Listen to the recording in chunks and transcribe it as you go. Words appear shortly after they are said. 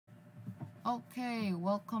Okay,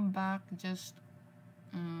 welcome back. Just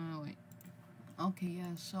wait. Okay,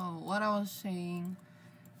 yeah. So what I was saying,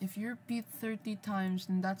 if you repeat 30 times,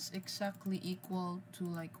 then that's exactly equal to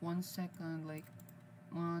like 1 second. Like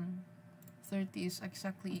 130 is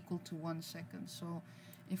exactly equal to 1 second. So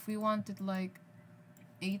if we wanted like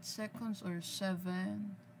 8 seconds or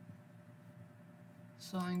 7,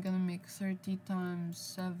 so I'm gonna make 30 times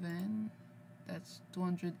 7. That's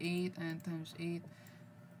 208, and times 8.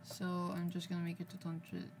 So I'm just gonna make it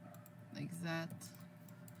 200 like that.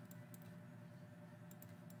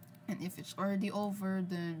 And if it's already over,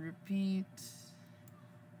 then repeat,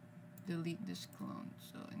 delete this clone.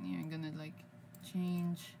 So in here I'm gonna like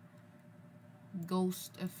change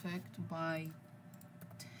ghost effect by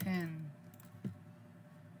 10.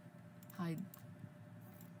 Hide.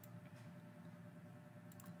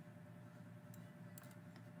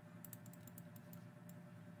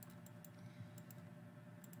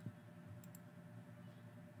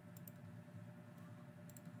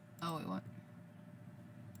 Oh wait, what?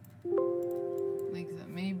 Like that.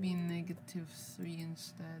 Maybe -3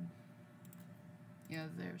 instead. Yeah,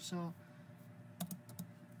 there. So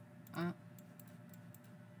now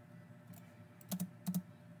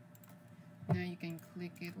you can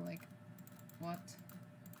click it like what?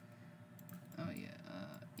 Oh yeah.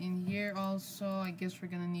 In here also, I guess we're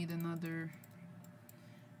gonna need another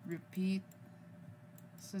repeat.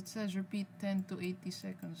 So it says repeat 10 to 80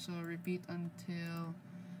 seconds. So repeat until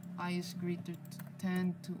I is greater to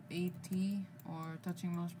 10 to 80, or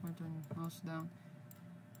touching mouse pointer and mouse down.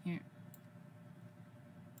 Here.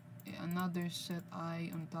 Yeah, another set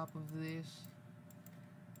I on top of this.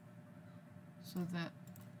 So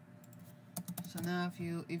now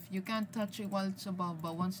if you can't touch it while it's above,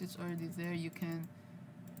 but once it's already there, you can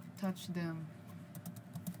touch them.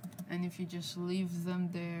 And if you just leave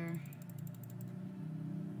them there,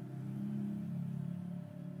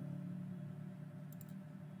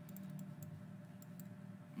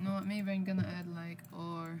 no, maybe I'm gonna add like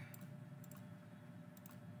or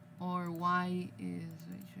Y is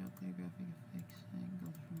show clear graphic effects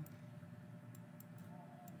angle from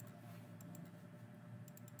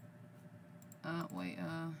wait,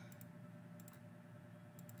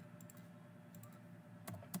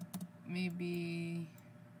 maybe,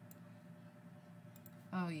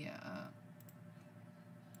 oh yeah,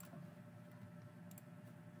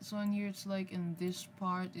 so in here it's like in this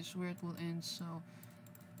part is where it will end. So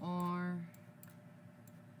or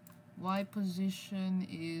Y position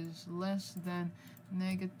is less than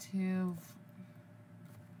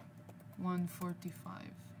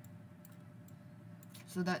 -145,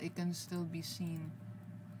 so that it can still be seen.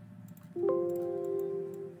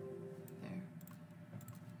 There.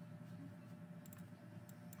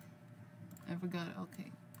 I forgot it.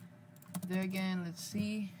 Okay. There again, let's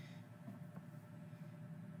see.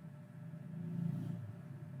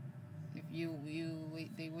 If you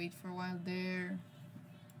wait, they wait for a while there,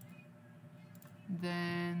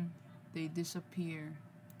 then they disappear.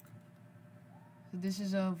 So this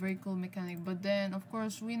is a very cool mechanic. But then of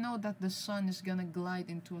course we know that the sun is gonna glide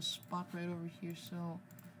into a spot right over here, so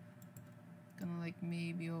gonna like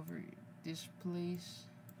maybe over this place,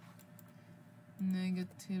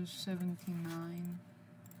 -79,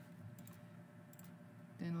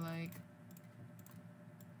 then like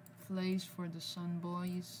place for the sun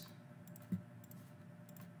boys.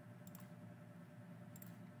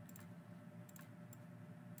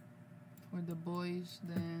 For the boys,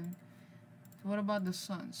 then so what about the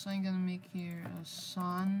sun? So I'm gonna make here a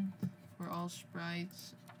sun for all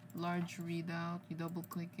sprites, large readout. You double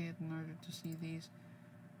click it in order to see these.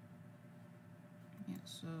 Yeah,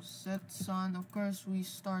 so set sun. Of course we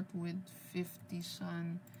start with 50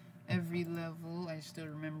 sun every level. I still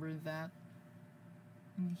remember that.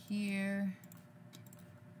 And here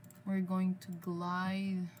we're going to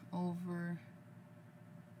glide over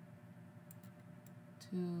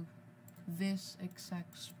to this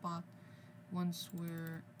exact spot once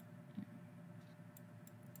we're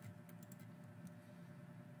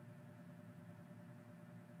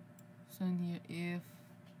so in here,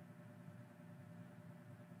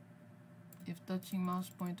 if touching mouse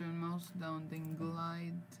pointer and mouse down, then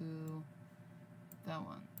glide to that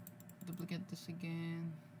one. Duplicate this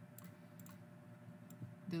again,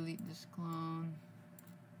 delete this clone,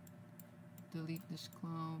 delete this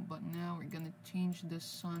clone. But now we're gonna change the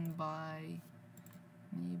sun by,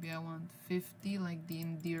 maybe I want 50 like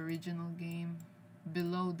in the original game,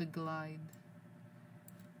 below the glide.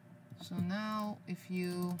 So now if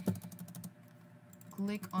you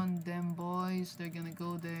click on them boys, they're gonna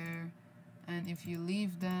go there, and if you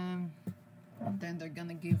leave them, then they're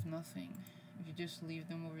gonna give nothing If you just leave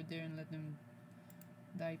them over there and let them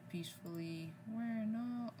die peacefully. Where?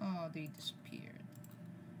 No. Oh, they disappeared.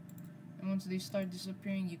 And once they start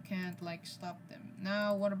disappearing, you can't like stop them.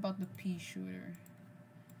 Now, what about the pea shooter?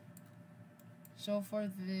 So for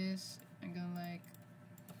this, I'm gonna like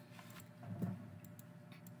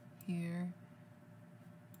here,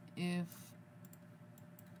 if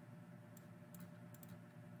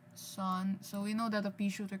sun, so we know that a pea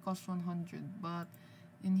shooter costs 100, but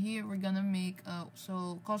in here we're gonna make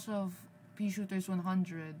so cost of pea shooter is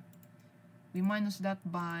 100. We minus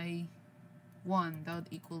that by 1, that would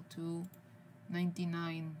equal to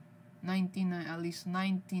 99, at least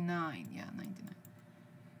 99, yeah, 99.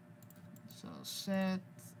 So set,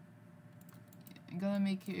 I'm gonna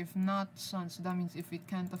make here if not sun, so that means if it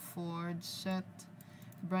can't afford, set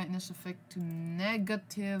brightness effect to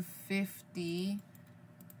 -50.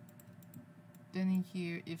 Then in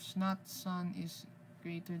here, if not sun is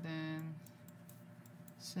greater than,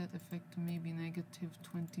 set effect to maybe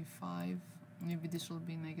 -25. Maybe this will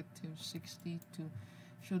be -60 to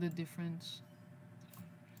show the difference.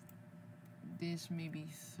 This maybe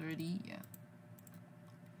 30, yeah.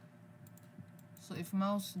 So if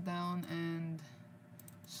mouse down and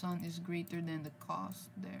sun is greater than the cost,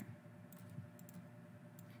 there.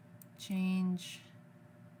 Change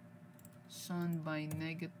sun by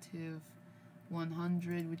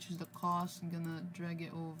 -100, which is the cost. I'm gonna drag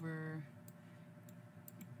it over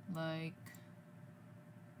like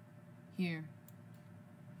here.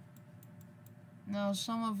 Now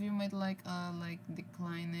some of you might like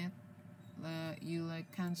decline it. You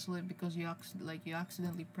like cancel it because you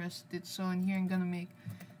accidentally pressed it. So in here I'm gonna make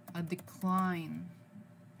a decline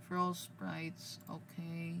for all sprites.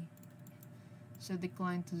 Okay, set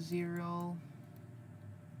decline to 0.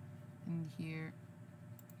 In here,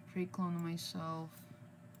 create clone of myself,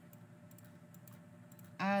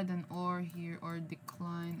 add an or here, or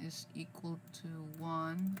decline is equal to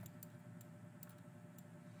 1,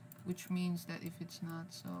 which means that if it's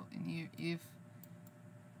not, so in here, if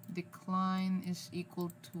decline is equal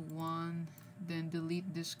to 1, then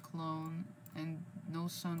delete this clone and no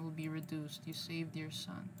sun will be reduced. You saved your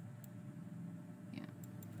sun. Yeah.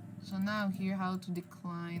 So now here, how to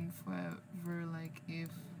decline forever, like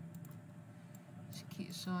if,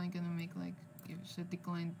 so I'm gonna make like, if set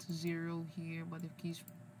decline to 0 here, but if key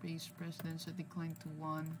space press, then set decline to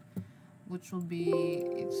 1, which will be,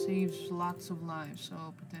 it saves lots of lives.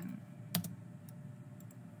 So pretend,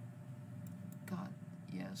 God,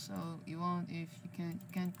 yeah, so you won't, if you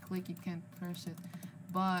can't click, you can't press it,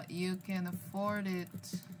 but you can afford it.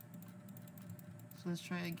 So let's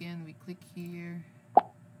try again. We click here,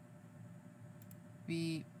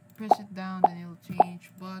 we press it down, then it'll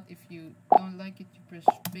change. But if you don't like it, you press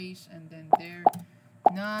space, and then there,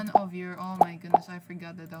 none of your, oh my goodness, I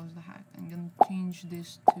forgot that was the hack. I'm gonna change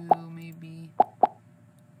this to maybe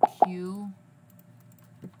Q.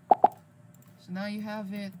 So now you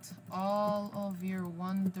have it, all of your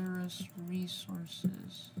wondrous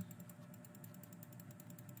resources.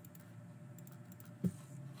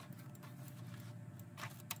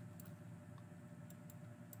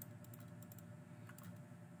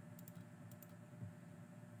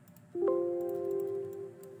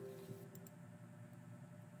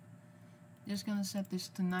 Just gonna set this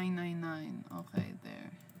to 999. Okay,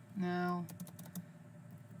 there. Now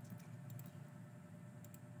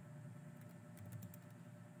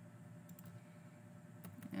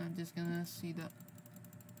I'm just gonna see the,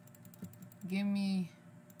 give me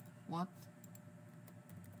what?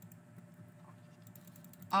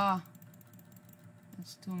 Ah,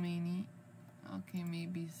 that's too many. Okay,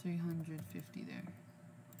 maybe 350 there.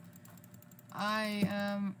 I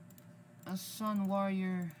am a sun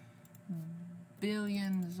warrior,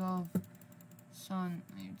 billions of sun.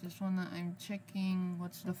 I'm checking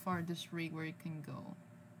what's the farthest rig where it can go.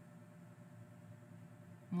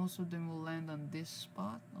 Most of them will land on this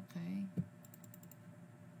spot. Okay,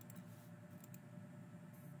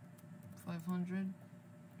 500.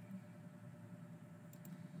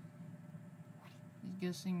 He's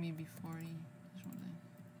guessing maybe 40. This one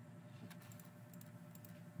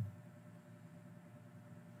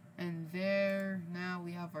there. And there, now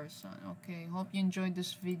we have our sun. Okay, hope you enjoyed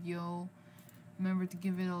this video. Remember to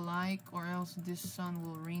give it a like, or else this sun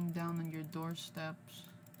will rain down on your doorsteps.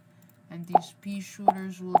 And these pea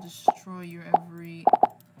shooters will destroy your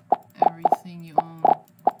everything you own.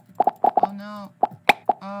 Oh no.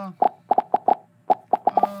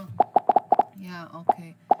 Yeah,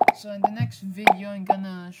 okay. So in the next video, I'm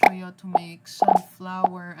gonna show you how to make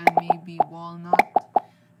sunflower and maybe walnut.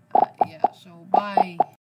 Yeah, so bye.